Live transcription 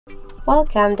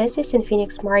Welcome, this is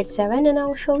Infinix Smart 7 and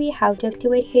I'll show you how to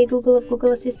activate Hey Google of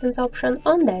Google Assistant option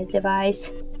on this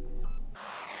device.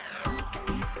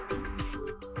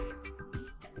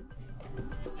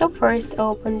 So first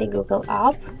open the Google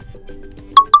app,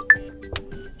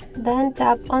 then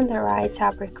tap on the right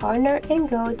upper corner and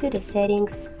go to the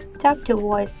settings, tap to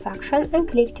voice section and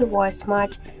click to voice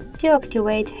match. To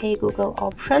activate Hey Google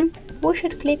option, we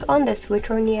should click on the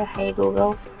switcher near Hey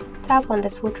Google. Tap on the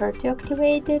switcher to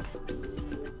activate it.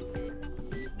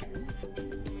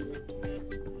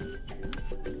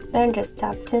 Then just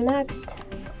tap to next.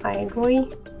 I agree.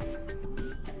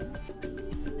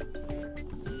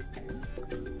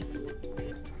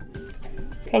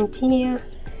 Continue.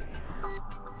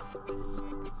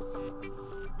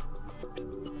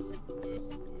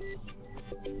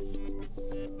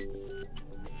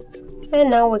 And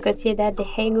now we could see that the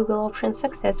Hey Google option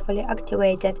successfully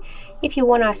activated. If you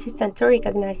want Assistant to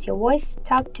recognize your voice,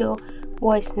 tap to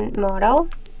voice model.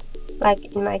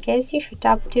 Like in my case, you should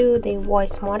tap to the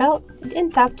voice model, then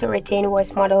tap to retain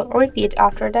voice model, repeat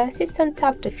after the assistant,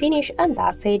 tap to finish, and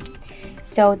that's it.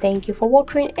 So thank you for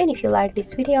watching, and if you like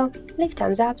this video, leave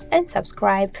thumbs up and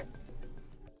subscribe.